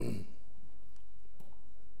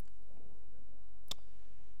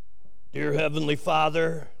Dear Heavenly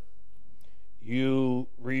Father, you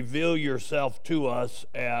reveal yourself to us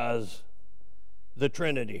as the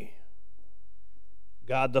Trinity,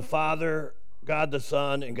 God the Father, God the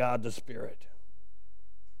Son, and God the Spirit.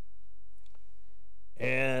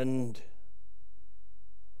 And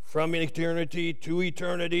from eternity to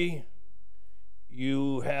eternity,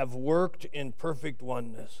 you have worked in perfect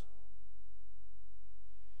oneness.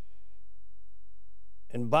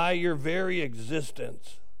 And by your very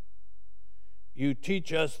existence, you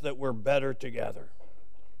teach us that we're better together.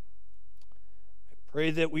 I pray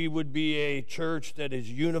that we would be a church that is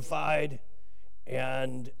unified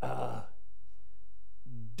and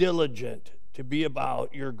diligent to be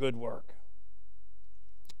about your good work.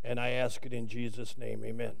 And I ask it in Jesus' name,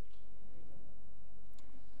 amen.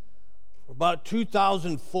 For about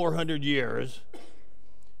 2,400 years,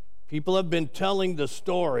 people have been telling the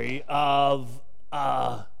story of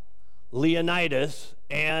Leonidas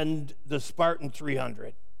and the Spartan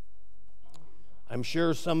 300. I'm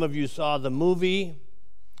sure some of you saw the movie.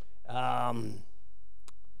 The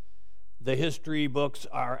history books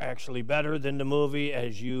are actually better than the movie,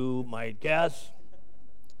 as you might guess.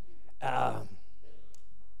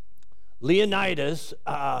 Leonidas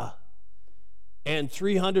and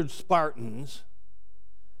 300 Spartans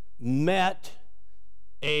met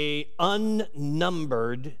an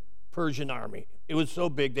unnumbered Persian army. It was so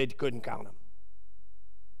big they couldn't count them.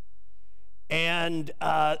 And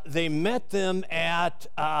they met them at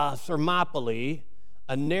Thermopylae,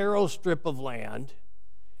 a narrow strip of land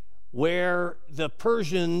where the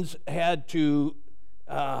Persians had to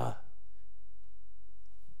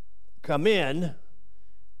come in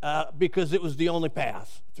because it was the only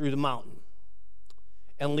path through the mountain.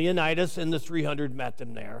 And Leonidas and the 300 met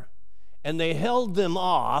them there. And they held them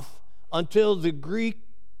off until the Greek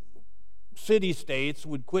city-states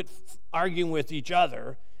would quit arguing with each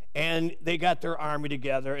other, and they got their army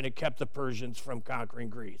together, and it kept the Persians from conquering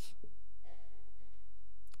Greece.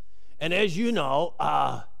 And as you know,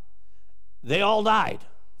 they all died,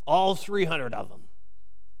 all 300 of them.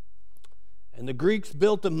 And the Greeks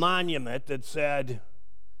built a monument that said,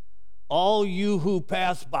 "All you who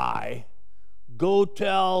pass by, go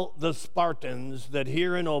tell the Spartans that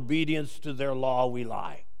here in obedience to their law we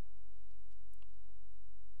lie."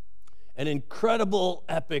 An incredible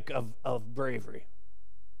epic of bravery.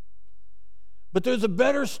 But there's a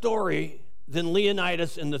better story than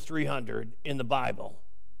Leonidas and the 300 in the Bible.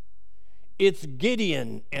 It's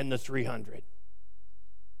Gideon and the 300.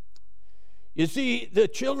 You see, the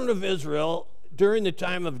children of Israel during the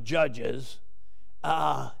time of Judges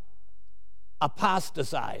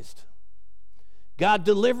apostatized. God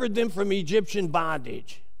delivered them from Egyptian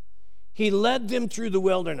bondage. He led them through the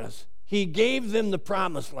wilderness. He gave them the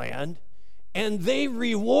promised land, and they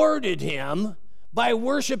rewarded him by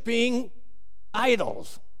worshiping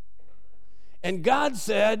idols. And God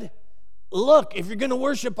said, look, if you're going to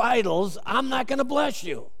worship idols, I'm not going to bless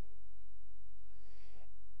you.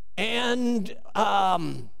 And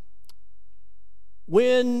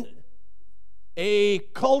when a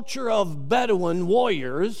culture of Bedouin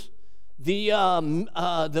warriors, the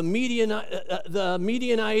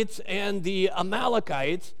Midianites and the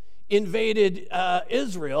Amalekites invaded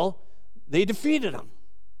Israel, they defeated them.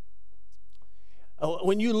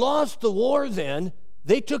 When you lost the war then,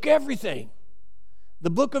 they took everything.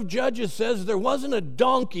 The book of Judges says there wasn't a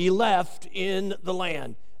donkey left in the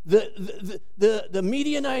land. The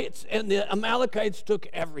Midianites and the Amalekites took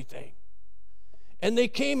everything. And they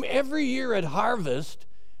came every year at harvest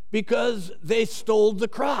because they stole the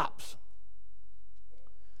crops.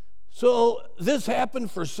 So this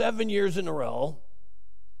happened for 7 years in a row.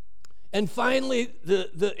 And finally,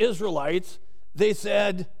 the Israelites, they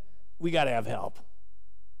said, we got to have help.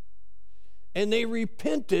 And they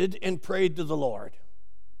repented and prayed to the Lord.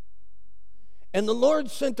 And the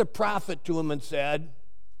Lord sent a prophet to them and said,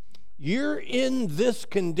 you're in this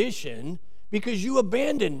condition because you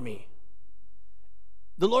abandoned me.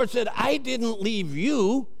 The Lord said, I didn't leave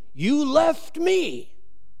you, you left me.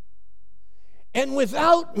 And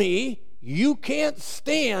without me, you can't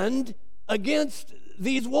stand against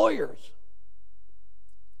these warriors.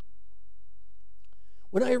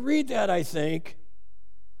 When I read that, I think,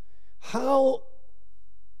 how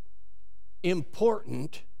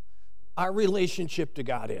important our relationship to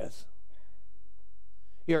God is.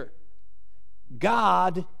 Here,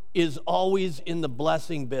 God is always in the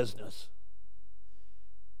blessing business.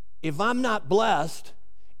 If I'm not blessed,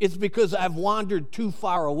 it's because I've wandered too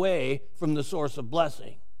far away from the source of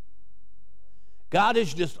blessing. God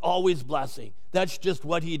is just always blessing. That's just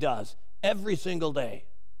what he does every single day.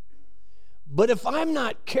 But if I'm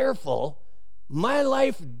not careful, my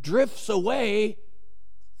life drifts away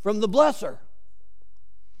from the blesser.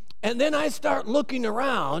 And then I start looking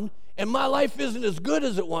around, and my life isn't as good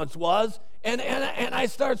as it once was, and I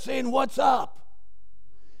start saying, what's up?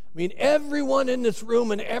 I mean, everyone in this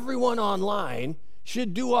room and everyone online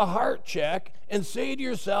should do a heart check and say to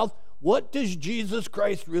yourself, what does Jesus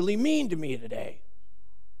Christ really mean to me today?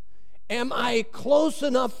 Am I close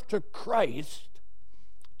enough to Christ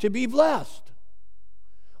to be blessed?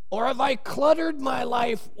 Or have I cluttered my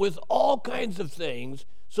life with all kinds of things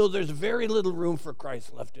so there's very little room for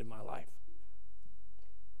Christ left in my life?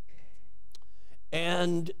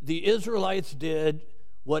 And the Israelites did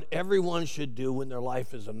what everyone should do when their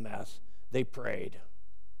life is a mess. They prayed.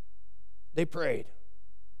 They prayed.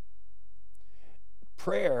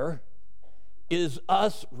 Prayer is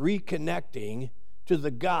us reconnecting to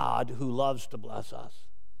the God who loves to bless us,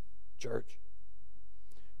 church.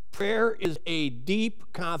 Prayer is a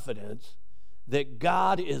deep confidence that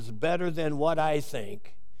God is better than what I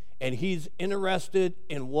think, and he's interested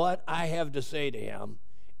in what I have to say to him,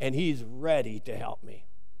 and he's ready to help me.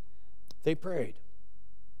 They prayed.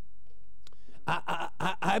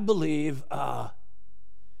 I believe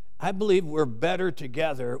we're better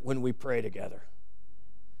together when we pray together.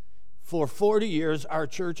 For 40 years, our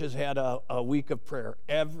church has had a week of prayer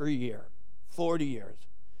every year, 40 years.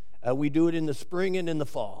 We do it in the spring and in the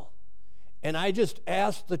fall. And I just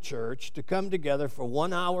ask the church to come together for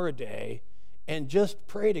 1 hour a day and just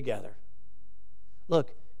pray together.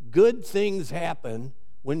 Look, good things happen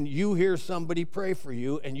when you hear somebody pray for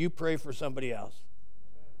you and you pray for somebody else.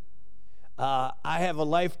 I have a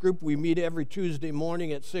life group. We meet every Tuesday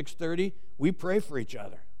morning at 6:30. We pray for each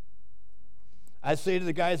other. I say to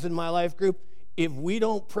the guys in my life group, if we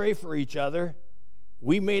don't pray for each other,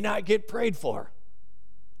 we may not get prayed for.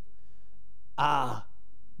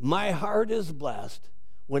 My heart is blessed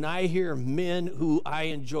when I hear men who I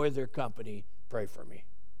enjoy their company pray for me.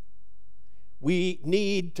 We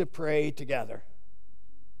need to pray together.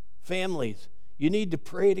 Families, you need to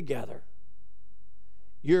pray together.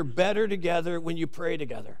 You're better together when you pray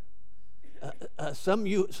together. Some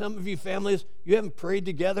of you families, you haven't prayed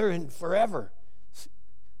together in forever.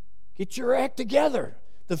 Get your act together.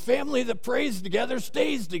 The family that prays together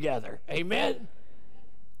stays together. Amen?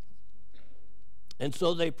 And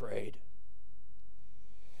so they prayed.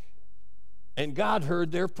 And God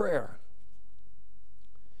heard their prayer.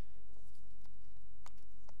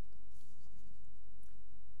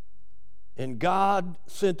 And God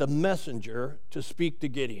sent a messenger to speak to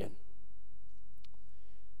Gideon.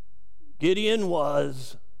 Gideon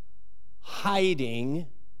was hiding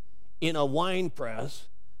in a wine press,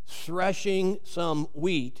 threshing some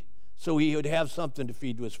wheat so he would have something to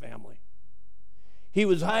feed to his family. He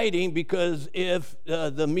was hiding because if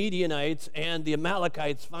the Midianites and the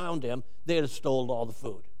Amalekites found him, they'd have stolen all the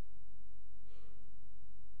food.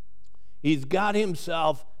 He's got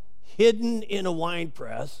himself hidden in a wine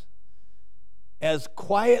press, as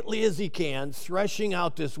quietly as he can, threshing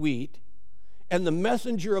out this wheat, and the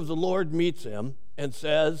messenger of the Lord meets him and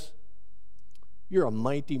says, "You're a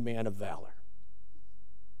mighty man of valor."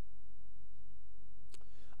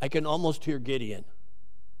 I can almost hear Gideon.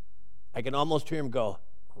 I can almost hear him go,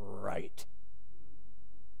 "Right.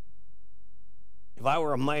 If I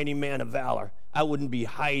were a mighty man of valor, I wouldn't be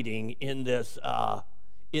hiding in this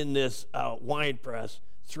wine press,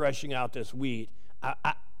 threshing out this wheat.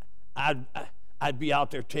 I'd be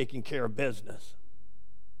out there taking care of business."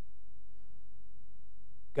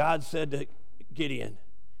 God said to Gideon,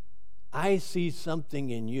 "I see something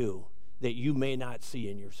in you that you may not see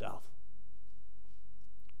in yourself.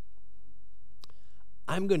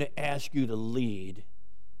 I'm going to ask you to lead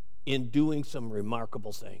in doing some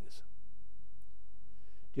remarkable things."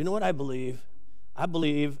 Do you know what I believe? I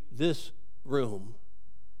believe this room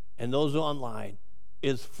and those online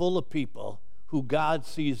is full of people who God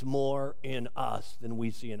sees more in us than we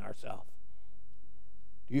see in ourselves.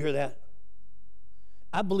 Do you hear that?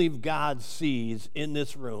 I believe God sees in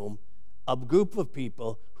this room a group of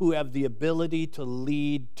people who have the ability to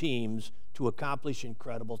lead teams to accomplish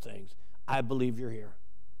incredible things. I believe you're here.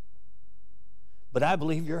 But I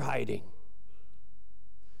believe you're hiding.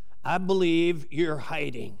 I believe you're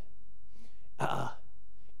hiding.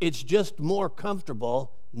 It's just more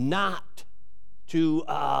comfortable not to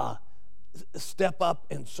step up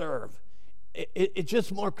and serve. It's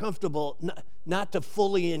just more comfortable not to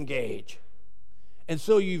fully engage. And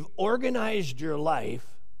so you've organized your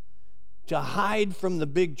life to hide from the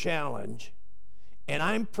big challenge. And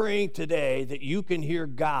I'm praying today that you can hear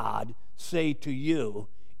God say to you,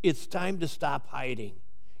 it's time to stop hiding.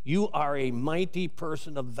 You are a mighty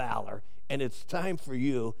person of valor, and it's time for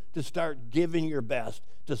you to start giving your best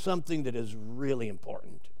to something that is really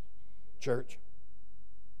important. Church,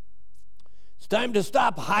 it's time to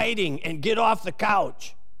stop hiding and get off the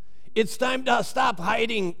couch. It's time to stop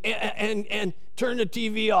hiding and turn the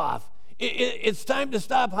TV off. It's time to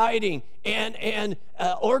stop hiding and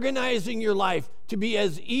organizing your life to be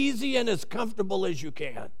as easy and as comfortable as you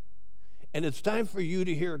can. And it's time for you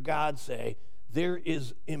to hear God say, there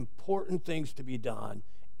is important things to be done,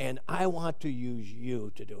 and I want to use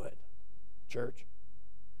you to do it. Church,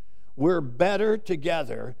 we're better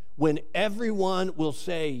together when everyone will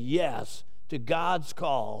say yes to God's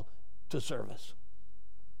call to service.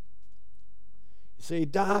 You say,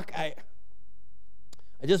 Doc, I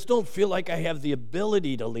just don't feel like I have the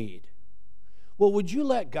ability to lead. Well, would you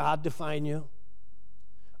let God define you?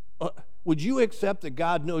 Would you accept that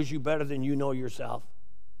God knows you better than you know yourself?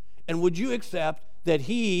 And would you accept that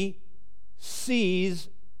He sees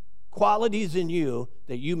qualities in you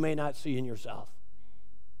that you may not see in yourself?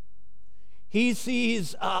 He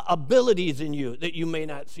sees abilities in you that you may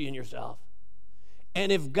not see in yourself.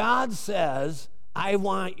 And if God says, I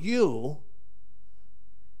want you,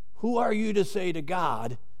 who are you to say to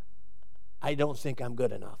God, I don't think I'm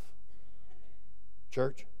good enough?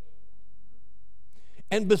 Church?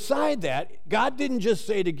 And beside that, God didn't just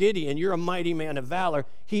say to Gideon, you're a mighty man of valor.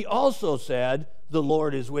 He also said, the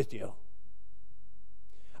Lord is with you.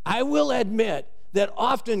 I will admit that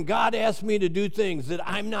often God asks me to do things that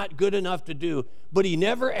I'm not good enough to do, but He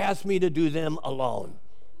never asked me to do them alone.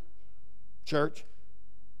 Church?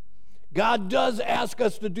 God does ask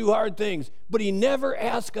us to do hard things, but He never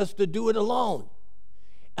asks us to do it alone.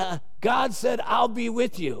 God said, I'll be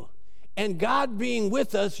with you. And God being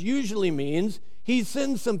with us usually means He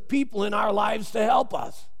sends some people in our lives to help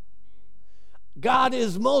us. God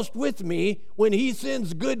is most with me when He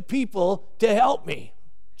sends good people to help me,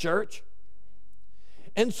 church.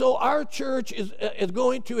 And so our church is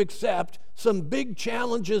going to accept some big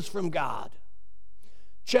challenges from God.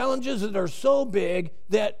 Challenges that are so big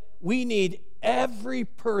that we need every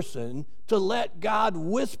person to let God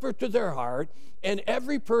whisper to their heart and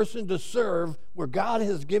every person to serve where God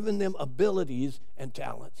has given them abilities and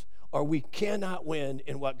talents, or we cannot win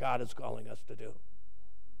in what God is calling us to do.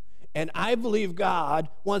 And I believe God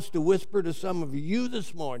wants to whisper to some of you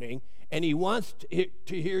this morning, and He wants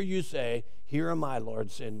to hear you say, here am I,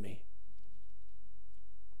 Lord, send me.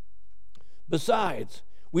 Besides,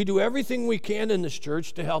 we do everything we can in this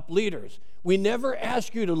church to help leaders. We never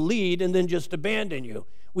ask you to lead and then just abandon you.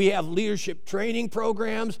 We have leadership training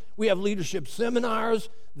programs. We have leadership seminars.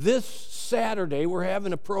 This Saturday, we're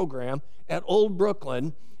having a program at Old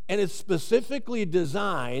Brooklyn, and it's specifically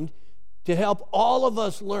designed to help all of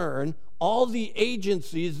us learn all the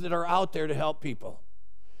agencies that are out there to help people.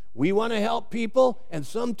 We want to help people, and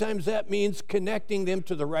sometimes that means connecting them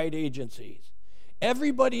to the right agencies.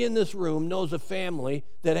 Everybody in this room knows a family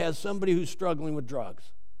that has somebody who's struggling with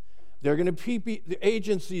drugs. There are going to be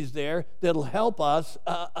agencies there that'll help us.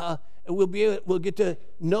 We'll get to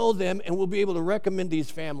know them, and we'll be able to recommend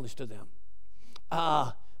these families to them.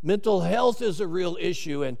 Mental health is a real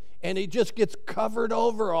issue, and it just gets covered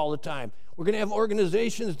over all the time. We're going to have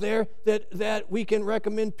organizations there that we can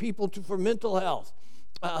recommend people to for mental health.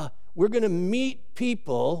 We're going to meet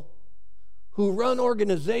people who run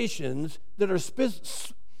organizations that are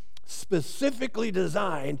specifically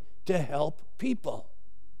designed to help people.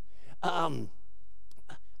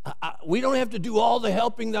 We don't have to do all the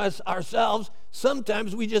helping ourselves.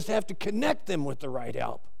 Sometimes we just have to connect them with the right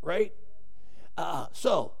help, right?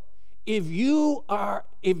 So if you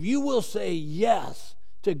will say yes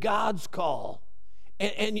to God's call,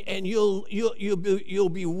 and you'll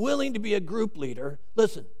be willing to be a group leader,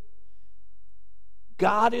 listen,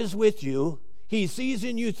 God is with you. He sees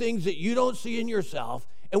in you things that you don't see in yourself,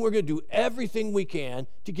 and we're going to do everything we can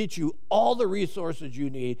to get you all the resources you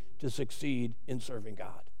need to succeed in serving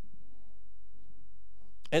God.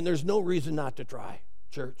 And there's no reason not to try,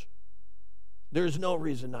 church. There's no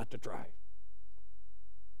reason not to try.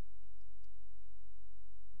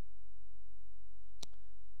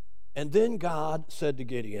 And then God said to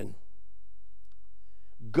Gideon,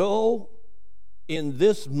 go in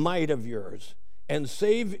this might of yours and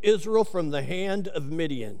save Israel from the hand of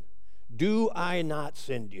Midian. Do I not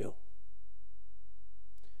send you?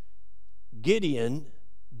 Gideon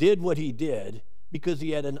did what he did because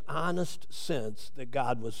he had an honest sense that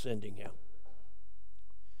God was sending him.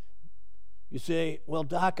 You say, well,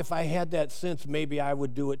 Doc, if I had that sense, maybe I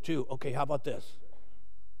would do it too. Okay, how about this?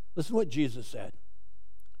 Listen to what Jesus said.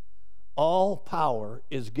 All power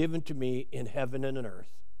is given to me in heaven and on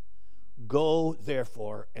earth. Go,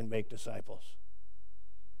 therefore, and make disciples.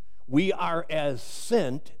 We are as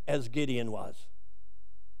sent as Gideon was.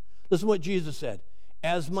 Listen to what Jesus said.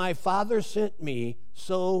 As my Father sent me,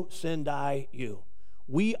 so send I you.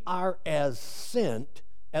 We are as sent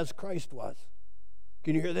as Christ was.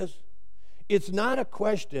 Can you hear this? It's not a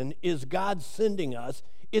question, is God sending us?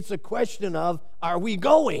 It's a question of, are we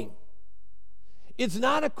going? It's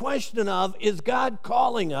not a question of, is God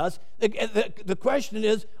calling us? The question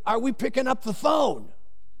is, are we picking up the phone?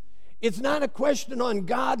 It's not a question on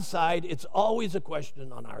God's side. It's always a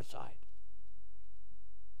question on our side.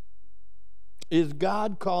 Is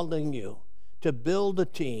God calling you to build a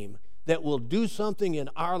team that will do something in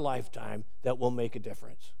our lifetime that will make a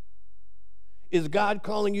difference? Is God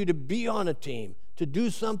calling you to be on a team, to do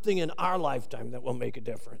something in our lifetime that will make a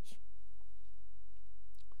difference?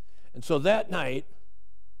 And so that night,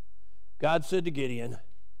 God said to Gideon,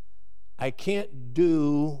 I can't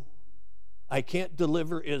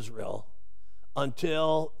deliver Israel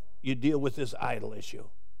until you deal with this idol issue.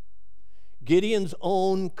 Gideon's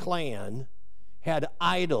own clan had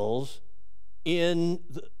idols in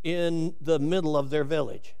the middle of their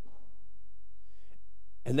village.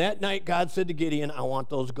 And that night, God said to Gideon, I want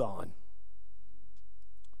those gone.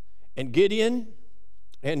 And Gideon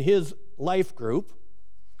and his life group,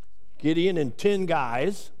 Gideon and 10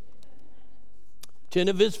 guys, 10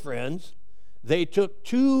 of his friends, they took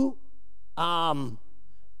 2 oxen.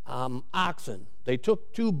 They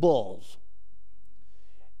took 2 bulls.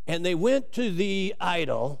 And they went to the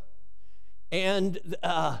idol, and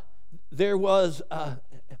there was,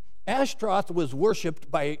 Ashtaroth was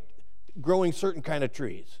worshipped by growing certain kind of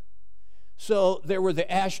trees. So there were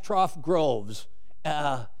the Ashtaroth groves,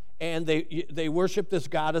 and they worshiped this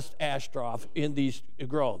goddess Ashtaroth in these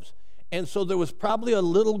groves. And so there was probably a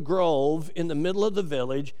little grove in the middle of the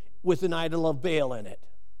village with an idol of Baal in it.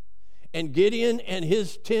 And Gideon and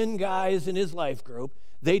his 10 guys in his life group,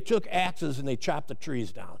 they took axes and they chopped the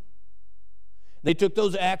trees down. They took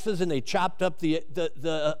those axes and they chopped up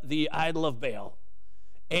the idol of Baal.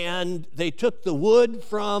 And they took the wood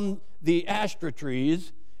from the Ashtra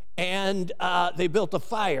trees and they built a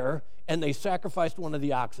fire and they sacrificed one of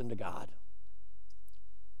the oxen to God.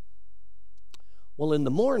 Well, in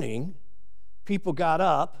the morning, people got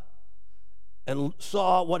up and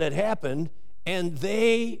saw what had happened, and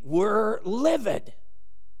they were livid.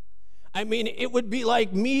 I mean, it would be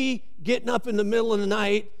like me getting up in the middle of the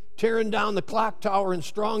night, tearing down the clock tower in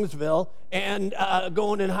Strongsville, and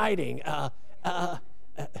going and hiding.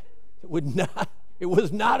 It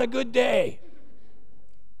was not a good day.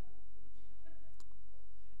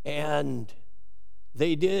 And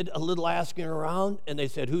they did a little asking around, and they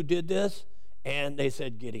said, who did this? And they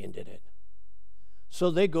said, Gideon did it.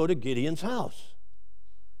 So they go to Gideon's house,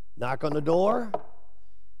 knock on the door.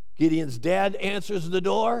 Gideon's dad answers the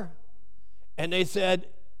door, and they said,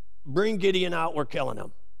 bring Gideon out, we're killing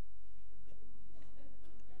him.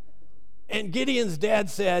 And Gideon's dad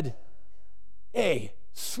said, hey,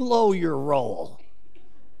 slow your roll.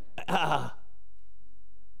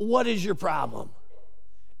 What is your problem?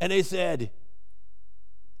 And they said,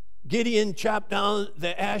 Gideon chopped down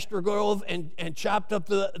the Ashtra grove and chopped up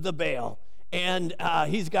the Baal, and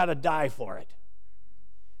he's got to die for it.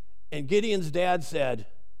 And Gideon's dad said,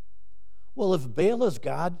 well, if Baal is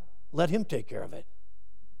God, let him take care of it.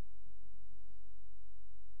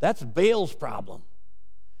 That's Baal's problem.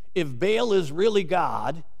 If Baal is really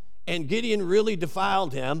God and Gideon really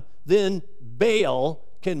defiled him, then Baal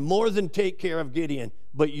can more than take care of Gideon,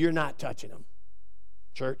 but you're not touching him.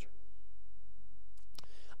 Church?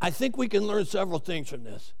 I think we can learn several things from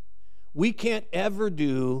this. We can't ever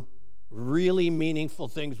do really meaningful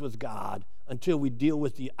things with God until we deal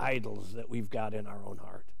with the idols that we've got in our own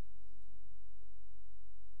heart.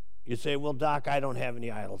 You say, well, Doc, I don't have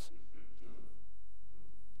any idols.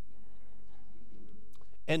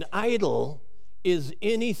 An idol is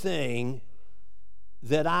anything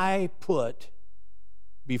that I put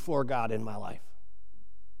before God in my life.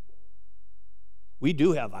 We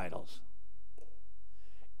do have idols.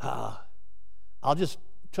 I'll just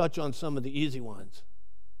touch on some of the easy ones.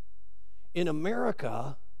 In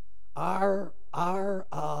America, our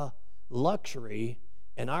luxury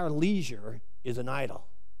and our leisure is an idol.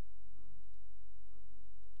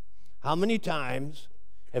 How many times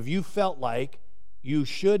have you felt like you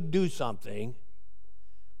should do something,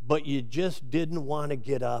 but you just didn't want to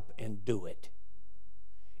get up and do it?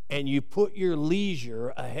 And you put your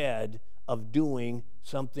leisure ahead of doing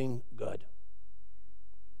something good.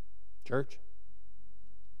 Church?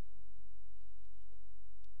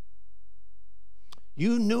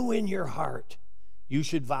 You knew in your heart you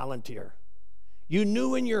should volunteer. You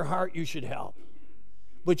knew in your heart you should help.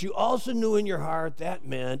 But you also knew in your heart that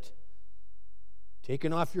meant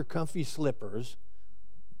taking off your comfy slippers,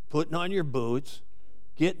 putting on your boots,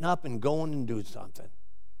 getting up and going and doing something.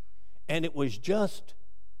 And it was just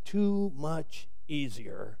too much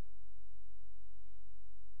easier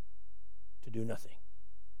to do nothing.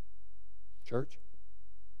 Church,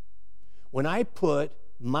 when I put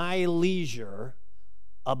my leisure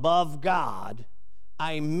above God,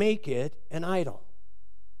 I make it an idol.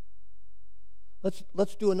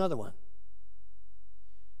 Let's do another one.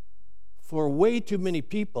 For way too many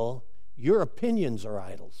people, your opinions are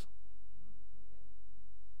idols.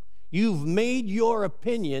 You've made your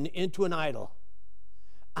opinion into an idol.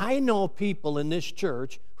 I know people in this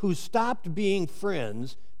church who stopped being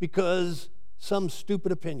friends because some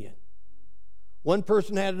stupid opinion. One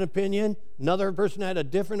person had an opinion, another person had a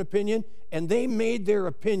different opinion, and they made their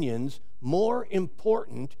opinions more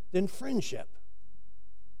important than friendship.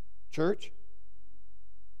 Church,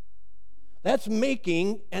 that's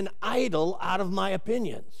making an idol out of my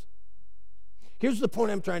opinions. Here's the point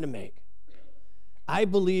I'm trying to make. I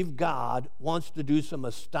believe God wants to do some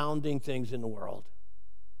astounding things in the world.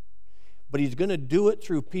 But he's going to do it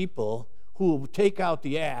through people who will take out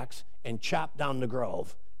the axe and chop down the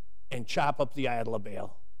grove and chop up the idol of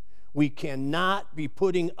Baal. We cannot be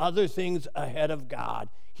putting other things ahead of God.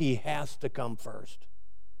 He has to come first.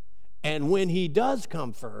 And when he does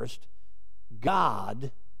come first,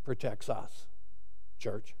 God protects us,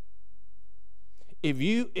 church. If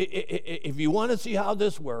you want to see how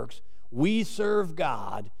this works, we serve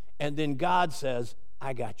God, and then God says,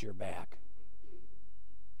 I got your back.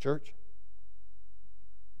 Church?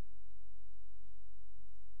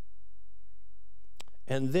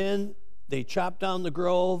 And then they chopped down the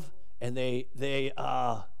grove, and they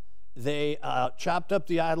chopped up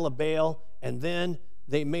the idol of Baal, and then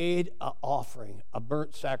they made an offering, a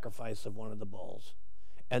burnt sacrifice of one of the bulls.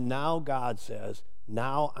 And now God says,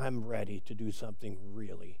 now I'm ready to do something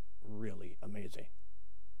really, really amazing.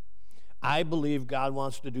 I believe God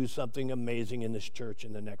wants to do something amazing in this church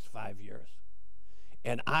in the next 5 years.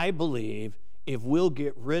 And I believe if we'll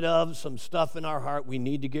get rid of some stuff in our heart we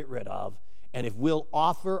need to get rid of, and if we'll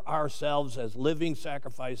offer ourselves as living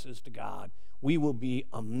sacrifices to God, we will be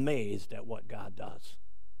amazed at what God does.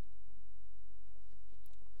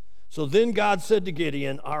 So then God said to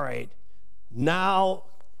Gideon, all right, now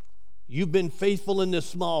you've been faithful in this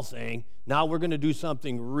small thing. Now we're going to do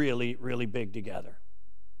something really, really big together.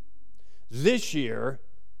 This year,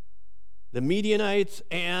 the Midianites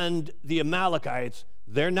and the Amalekites,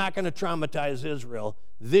 they're not going to traumatize Israel.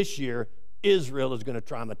 This year, Israel is going to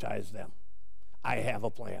traumatize them. I have a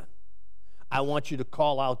plan. I want you to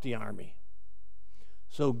call out the army.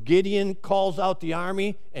 So Gideon calls out the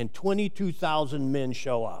army, and 22,000 men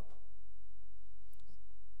show up.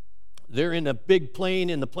 They're in a big plain,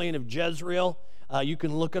 in the plain of Jezreel. You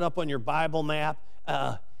can look it up on your Bible map.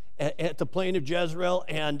 At the plain of Jezreel,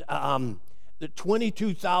 and the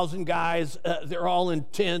 22,000 guys, they're all in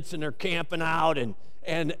tents, and they're camping out, and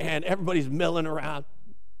everybody's milling around.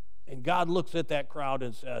 And God looks at that crowd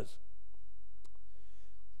and says,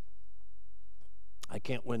 I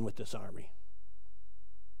can't win with this army.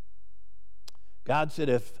 God said,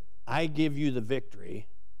 if I give you the victory,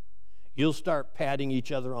 you'll start patting each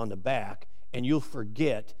other on the back, and you'll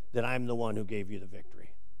forget that I'm the one who gave you the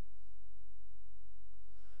victory.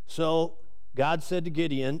 So God said to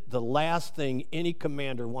Gideon, the last thing any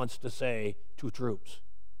commander wants to say to troops,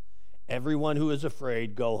 everyone who is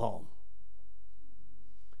afraid, go home.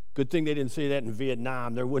 Good thing they didn't say that in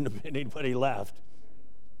Vietnam. There wouldn't have been anybody left.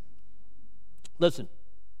 Listen,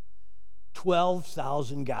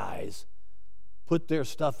 12,000 guys put their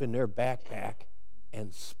stuff in their backpack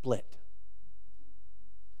and split.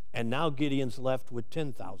 And now Gideon's left with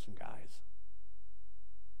 10,000 guys.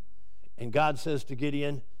 And God says to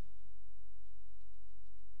Gideon,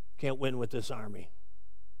 can't win with this army.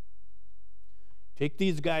 Take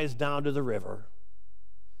these guys down to the river.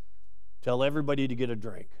 Tell everybody to get a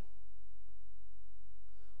drink.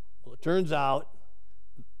 Well, it turns out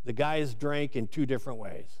the guys drank in two different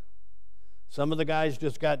ways. Some of the guys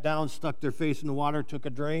just got down, stuck their face in the water, took a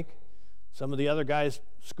drink. Some of the other guys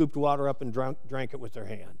scooped water up and drank it with their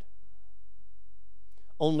hand.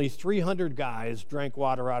 Only 300 guys drank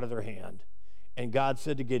water out of their hand. And God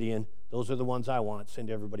said to Gideon, those are the ones I want. Send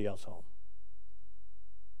everybody else home.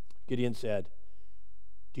 Gideon said,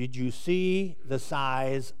 did you see the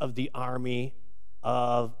size of the army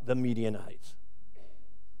of the Midianites?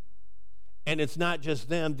 And it's not just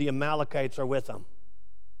them, the Amalekites are with them.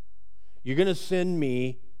 You're going to send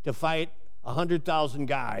me to fight 100,000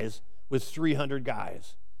 guys with 300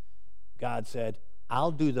 guys. God said,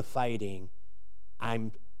 I'll do the fighting.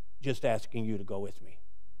 I'm just asking you to go with me.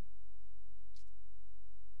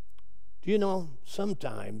 Do you know,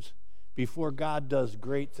 sometimes before God does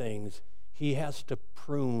great things, he has to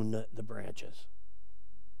prune the branches.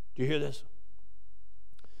 Do you hear this?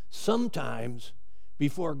 Sometimes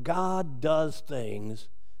before God does things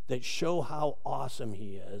that show how awesome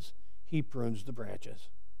he is, he prunes the branches.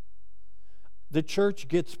 The church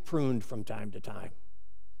gets pruned from time to time.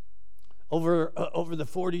 Over the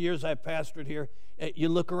 40 years I've pastored here, you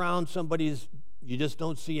look around, you just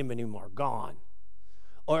don't see him anymore, gone.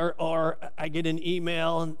 Or I get an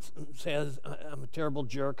email and says, I'm a terrible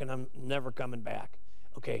jerk and I'm never coming back.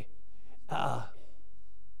 Okay,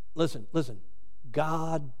 listen.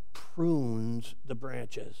 God prunes the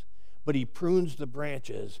branches, but he prunes the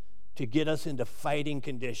branches to get us into fighting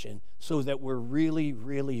condition so that we're really,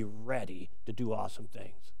 really ready to do awesome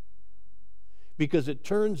things. Because it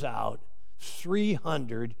turns out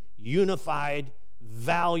 300 unified,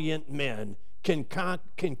 valiant men can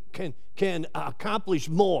accomplish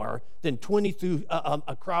more than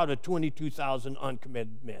a crowd of 22,000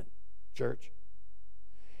 uncommitted men. Church.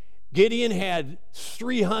 Gideon had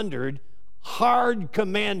 300 hard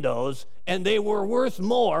commandos, and they were worth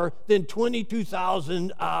more than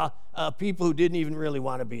 22,000 people who didn't even really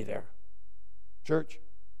want to be there. Church,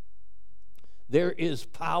 there is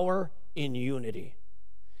power in unity.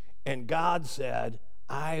 And God said,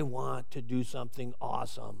 I want to do something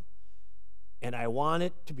awesome. And I want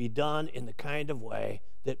it to be done in the kind of way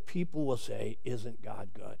that people will say, isn't God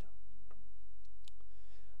good?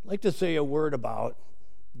 I'd like to say a word about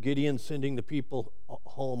Gideon sending the people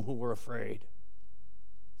home who were afraid.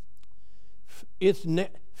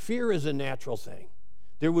 Fear is a natural thing.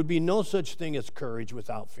 There would be no such thing as courage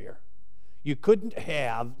without fear. You couldn't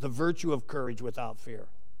have the virtue of courage without fear.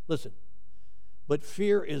 Listen, but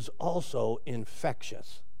fear is also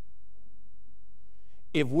infectious.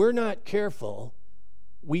 If we're not careful,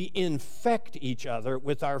 we infect each other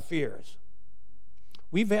with our fears.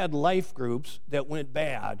 We've had life groups that went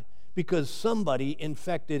bad because somebody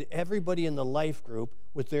infected everybody in the life group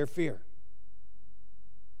with their fear.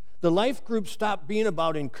 The life group stopped being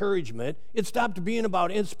about encouragement. It stopped being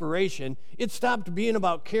about inspiration. It stopped being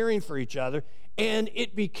about caring for each other. And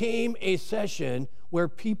it became a session where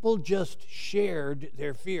people just shared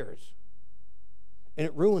their fears. And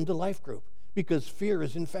it ruined the life group because fear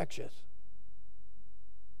is infectious.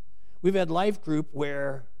 We've had life group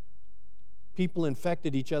where people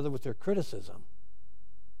infected each other with their criticism.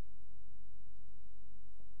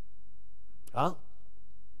 Huh?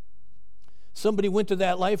 Somebody went to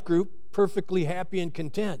that life group perfectly happy and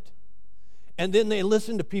content. And then they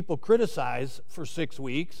listened to people criticize for 6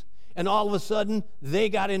 weeks, and all of a sudden they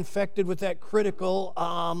got infected with that critical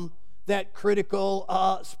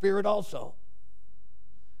spirit also.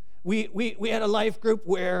 We had a life group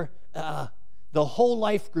where the whole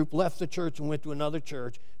life group left the church and went to another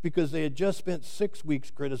church because they had just spent 6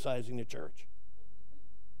 weeks criticizing the church.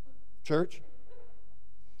 Church?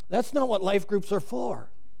 That's not what life groups are for.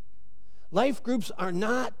 Life groups are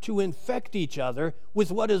not to infect each other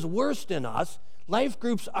with what is worst in us. Life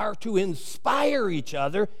groups are to inspire each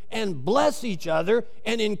other and bless each other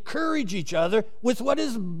and encourage each other with what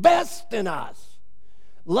is best in us.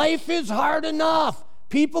 Life is hard enough.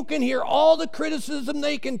 People can hear all the criticism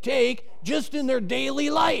they can take just in their daily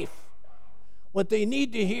life. What they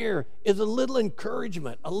need to hear is a little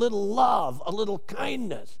encouragement, a little love, a little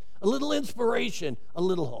kindness, a little inspiration, a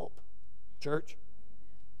little hope. Church?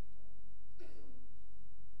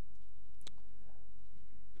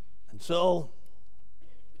 And so,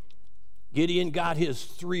 Gideon got his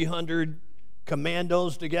 300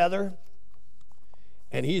 commandos together,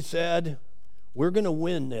 and he said, we're going to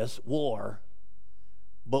win this war,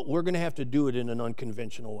 but we're going to have to do it in an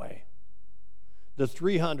unconventional way. The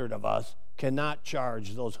 300 of us cannot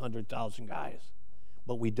charge those 100,000 guys,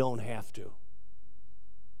 but we don't have to.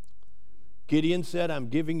 Gideon said, I'm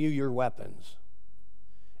giving you your weapons.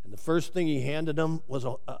 And the first thing he handed them was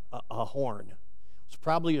a horn. It was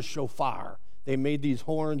probably a shofar. They made these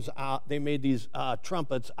horns out, they made these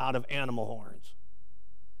trumpets out of animal horns.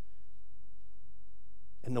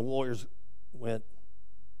 And the warriors went,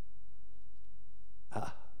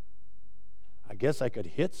 I guess I could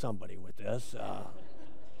hit somebody with this.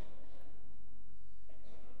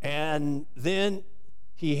 And then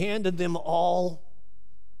he handed them all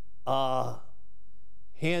a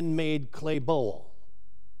handmade clay bowl.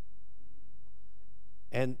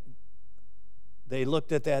 And they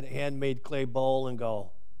looked at that handmade clay bowl and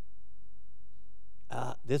go,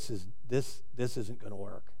 this isn't going to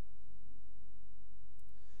work.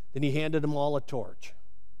 Then he handed them all a torch.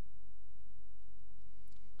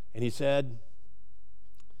 And he said,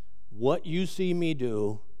 what you see me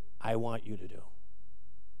do, I want you to do.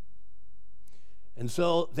 And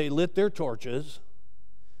so they lit their torches.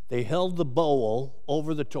 They held the bowl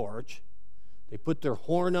over the torch. They put their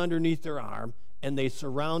horn underneath their arm, and they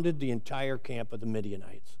surrounded the entire camp of the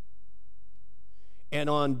Midianites. And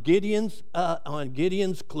on Gideon's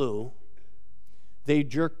clue, they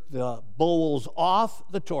jerked the bowls off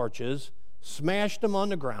the torches, smashed them on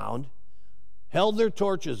the ground, held their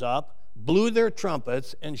torches up, blew their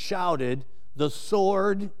trumpets, and shouted, "The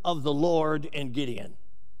sword of the Lord and Gideon."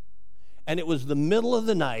 And it was the middle of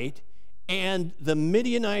the night, and the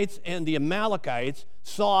Midianites and the Amalekites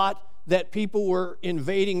saw that people were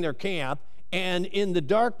invading their camp, and in the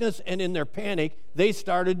darkness and in their panic, they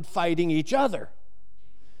started fighting each other.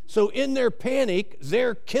 So in their panic,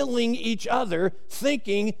 they're killing each other,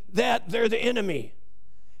 thinking that they're the enemy.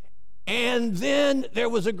 And then there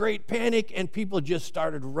was a great panic, and people just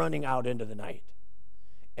started running out into the night.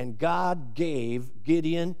 And God gave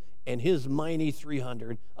Gideon and his mighty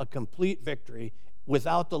 300 a complete victory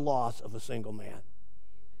without the loss of a single man.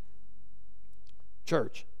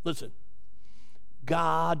 Church, listen.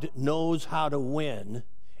 God knows how to win,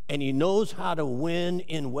 and he knows how to win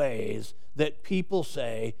in ways that people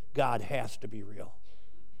say God has to be real.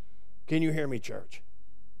 Can you hear me, church?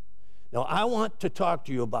 Now, I want to talk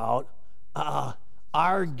to you about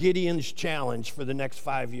our Gideon's challenge for the next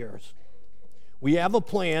 5 years. We have a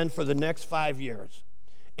plan for the next 5 years.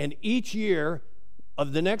 And each year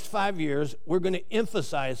of the next 5 years, we're going to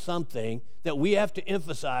emphasize something that we have to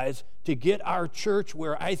emphasize to get our church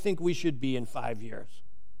where I think we should be in 5 years.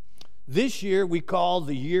 This year, we call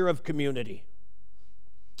the year of community.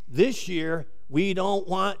 This year, we don't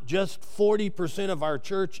want just 40% of our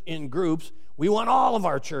church in groups. We want all of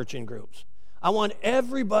our church in groups. I want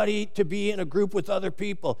everybody to be in a group with other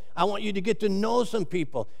people. I want you to get to know some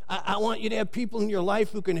people. I want you to have people in your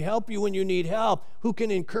life who can help you when you need help, who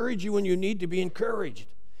can encourage you when you need to be encouraged.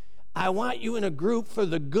 I want you in a group for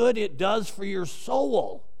the good it does for your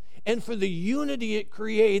soul and for the unity it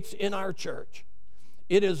creates in our church.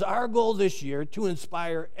 It is our goal this year to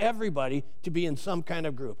inspire everybody to be in some kind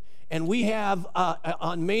of group. And we have,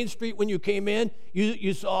 on Main Street, when you came in,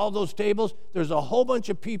 you saw all those tables. There's a whole bunch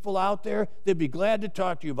of people out there that'd be glad to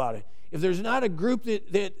talk to you about it. If there's not a group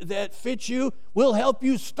that fits you, we'll help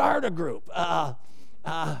you start a group.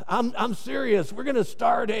 I'm serious. We're going to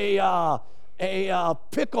start a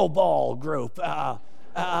pickleball group.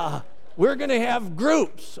 We're going to have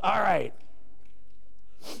groups. All right.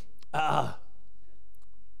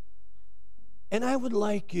 And I would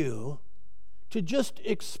like you to just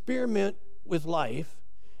experiment with life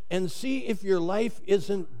and see if your life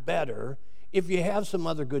isn't better if you have some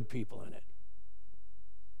other good people in it.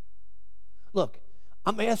 Look,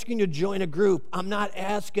 I'm asking you to join a group. I'm not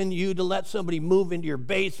asking you to let somebody move into your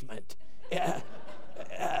basement. I'm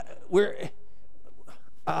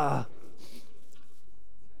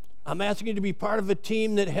asking you to be part of a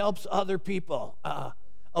team that helps other people.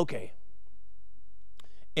 Okay.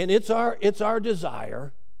 And it's our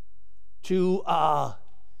desire to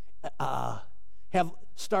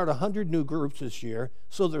start 100 new groups this year,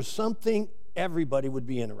 so there's something everybody would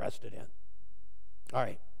be interested in. All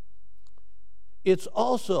right. It's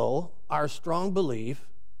also our strong belief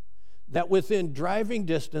that within driving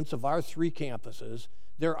distance of our 3 campuses,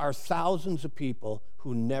 there are thousands of people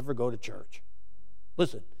who never go to church.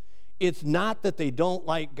 Listen, it's not that they don't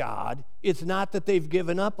like God. It's not that they've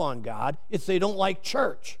given up on God. It's they don't like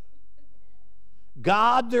church.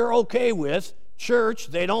 God they're okay with, church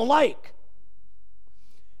they don't like.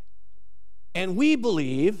 And we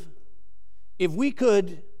believe if we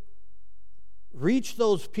could reach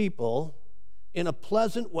those people in a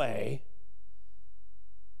pleasant way,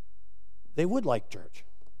 they would like church.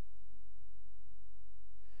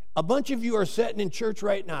 A bunch of you are sitting in church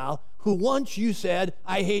right now who once you said,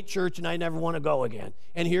 I hate church and I never want to go again.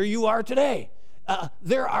 And here you are today.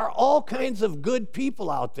 There are all kinds of good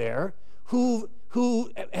people out there who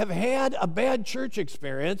have had a bad church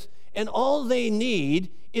experience, and all they need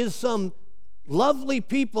is some lovely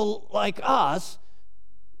people like us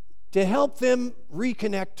to help them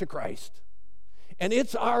reconnect to Christ. And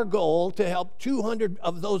it's our goal to help 200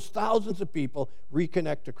 of those thousands of people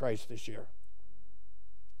reconnect to Christ this year.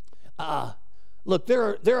 Look,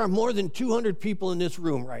 there are more than 200 people in this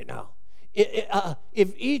room right now.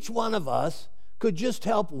 If each one of us could just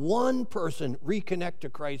help one person reconnect to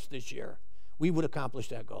Christ this year, we would accomplish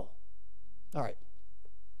that goal. All right.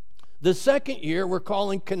 The second year we're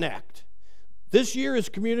calling Connect. This year is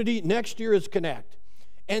Community, next year is Connect.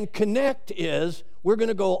 And Connect is we're going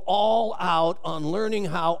to go all out on learning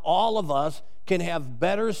how all of us can have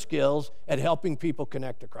better skills at helping people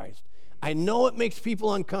connect to Christ. I know it makes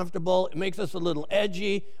people uncomfortable. It makes us a little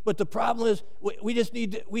edgy. But the problem is we just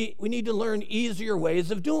need to learn easier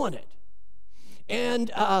ways of doing it.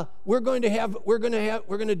 And we're going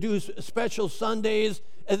to do special Sundays.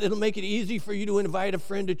 It'll make it easy for you to invite a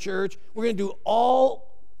friend to church. We're going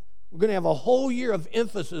to have a whole year of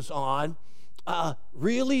emphasis on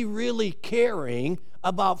really, really caring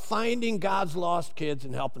about finding God's lost kids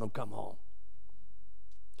and helping them come home.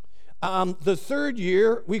 The third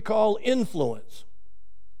year we call influence.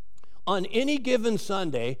 On any given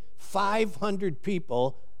Sunday, 500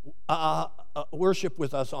 people worship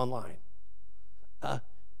with us online.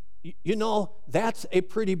 That's a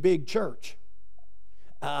pretty big church.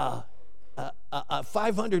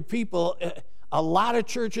 500 people, a lot of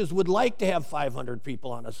churches would like to have 500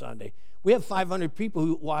 people on a Sunday. We have 500 people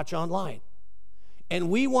who watch online. And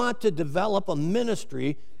we want to develop a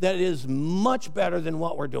ministry that is much better than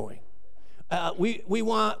what we're doing. We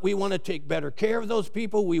want to take better care of those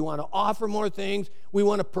people. We want to offer more things. We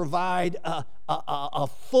want to provide a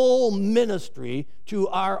full ministry to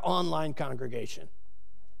our online congregation.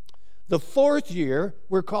 The fourth year,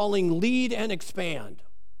 we're calling Lead and Expand.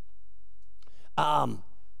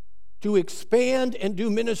 To expand and do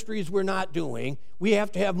ministries we're not doing, we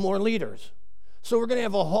have to have more leaders. So we're going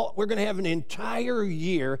to have an entire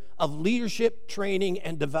year of leadership training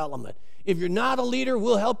and development. If you're not a leader,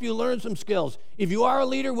 we'll help you learn some skills. If you are a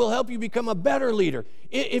leader, we'll help you become a better leader.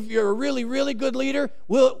 If you're a really, really good leader,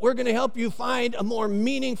 we're going to help you find a more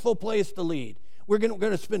meaningful place to lead. We're going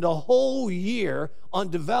to spend a whole year on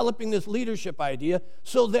developing this leadership idea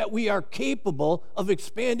so that we are capable of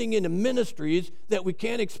expanding into ministries that we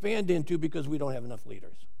can't expand into because we don't have enough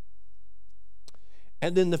leaders.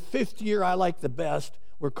 And then the fifth year I like the best,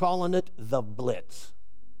 we're calling it the Blitz.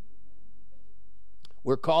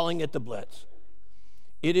 We're calling it the Blitz.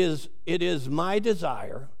 It is my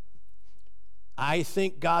desire, I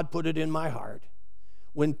think God put it in my heart,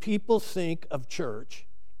 when people think of church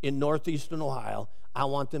in northeastern Ohio, I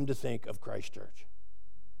want them to think of Christ Church.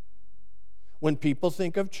 When people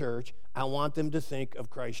think of church, I want them to think of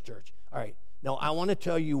Christ Church. All right, now I want to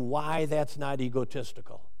tell you why that's not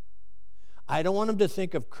egotistical. I don't want them to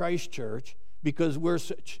think of Christ Church because we're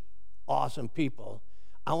such awesome people.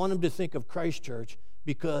 I want them to think of Christ Church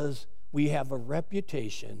because we have a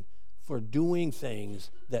reputation for doing things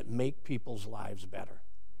that make people's lives better.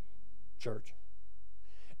 Church.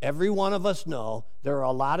 Every one of us know there are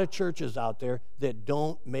a lot of churches out there that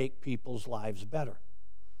don't make people's lives better.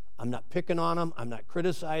 I'm not picking on them. I'm not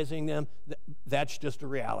criticizing them. That's just a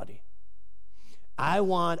reality. I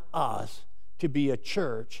want us to be a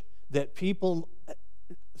church that people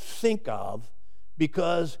think of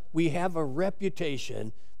because we have a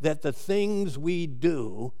reputation that the things we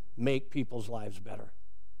do make people's lives better.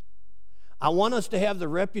 I want us to have the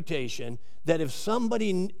reputation that if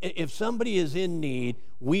somebody is in need,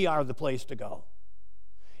 we are the place to go.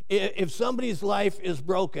 If somebody's life is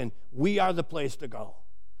broken, we are the place to go.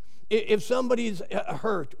 If somebody's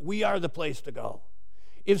hurt, we are the place to go.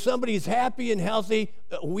 If somebody's happy and healthy,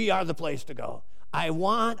 we are the place to go. I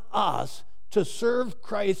want us to serve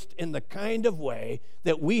Christ in the kind of way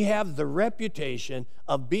that we have the reputation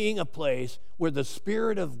of being a place where the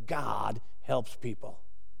Spirit of God helps people.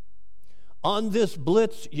 On this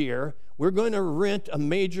Blitz year, we're going to rent a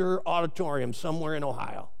major auditorium somewhere in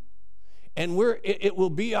Ohio. And it will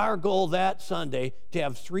be our goal that Sunday to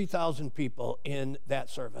have 3,000 people in that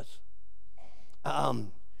service.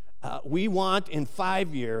 We want in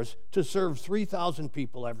 5 years to serve 3,000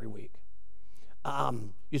 people every week.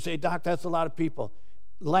 You say, Doc, that's a lot of people.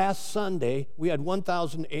 Last Sunday, we had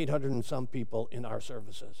 1,800 and some people in our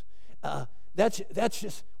services. That's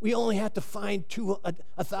just, we only have to find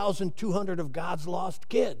 1,200 of God's lost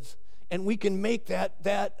kids, and we can make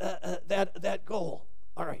that goal.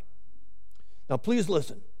 All right. Now, please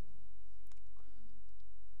listen.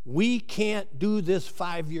 We can't do this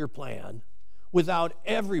 5-year plan without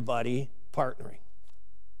everybody partnering,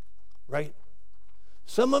 right?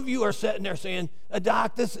 Some of you are sitting there saying,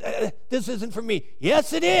 Doc, this isn't for me.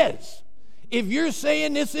 Yes, it is. If you're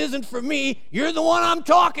saying this isn't for me, you're the one I'm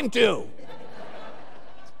talking to.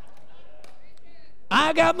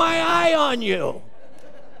 I got my eye on you.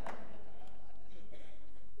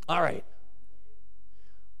 All right.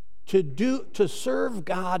 To serve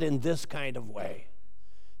God in this kind of way,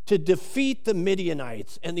 to defeat the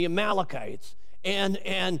Midianites and the Amalekites,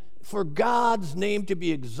 and for God's name to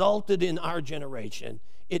be exalted in our generation,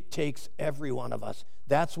 it takes every one of us.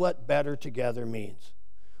 That's what better together means.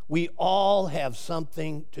 We all have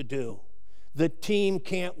something to do. The team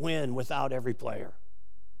can't win without every player.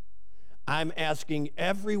 I'm asking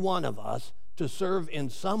every one of us to serve in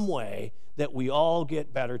some way that we all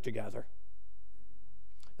get better together.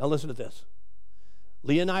 Now listen to this.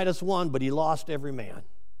 Leonidas won, but he lost every man.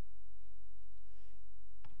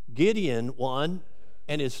 Gideon won,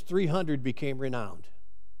 and his 300 became renowned.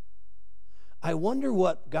 I wonder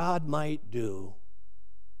what God might do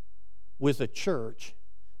with a church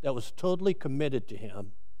that was totally committed to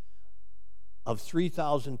him, of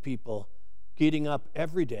 3,000 people getting up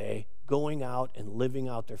every day, going out and living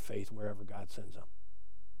out their faith wherever God sends them.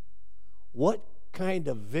 What kind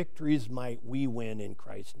of victories might we win in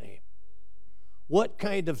Christ's name? What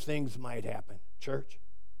kind of things might happen, church?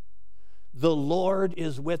 The Lord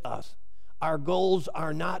is with us. Our goals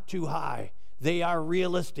are not too high. They are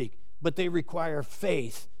realistic, but they require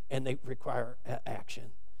faith and they require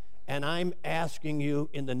action. And I'm asking you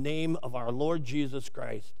in the name of our Lord Jesus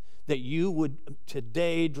Christ that you would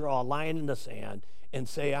today draw a line in the sand and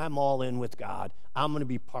say, I'm all in with God. I'm going to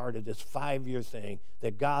be part of this 5-year thing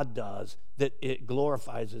that God does, that it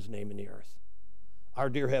glorifies his name in the earth. Our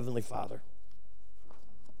dear Heavenly Father,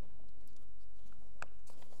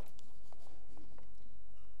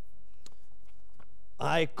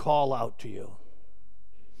 I call out to you.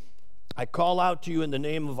 I call out to you in the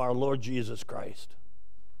name of our Lord Jesus Christ.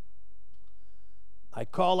 I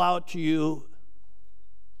call out to you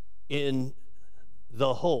in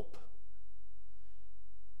the hope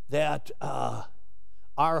that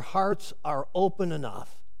our hearts are open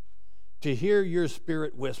enough to hear your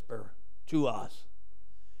Spirit whisper to us,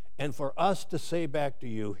 and for us to say back to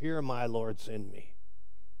you, here, my Lord, send me.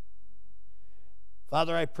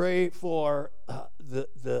 Father, I pray for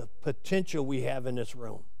the potential we have in this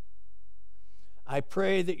room. I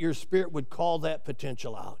pray that your Spirit would call that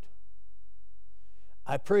potential out.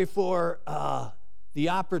 I pray for the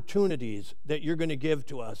opportunities that you're going to give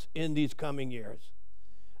to us in these coming years.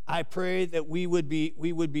 I pray that we would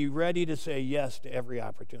be ready to say yes to every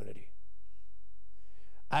opportunity.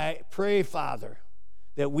 I pray, Father,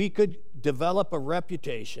 that we could develop a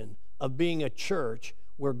reputation of being a church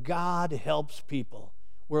where God helps people,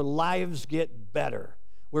 where lives get better,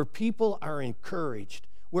 where people are encouraged,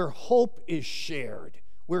 where hope is shared,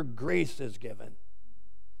 where grace is given.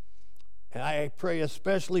 And I pray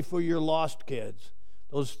especially for your lost kids,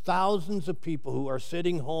 those thousands of people who are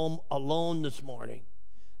sitting home alone this morning.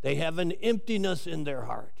 They have an emptiness in their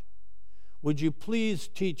heart. Would you please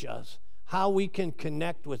teach us how we can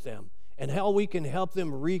connect with them and how we can help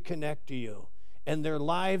them reconnect to you, and their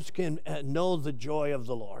lives can know the joy of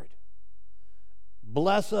the Lord.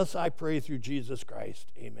 Bless us, I pray, through Jesus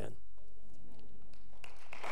Christ. Amen.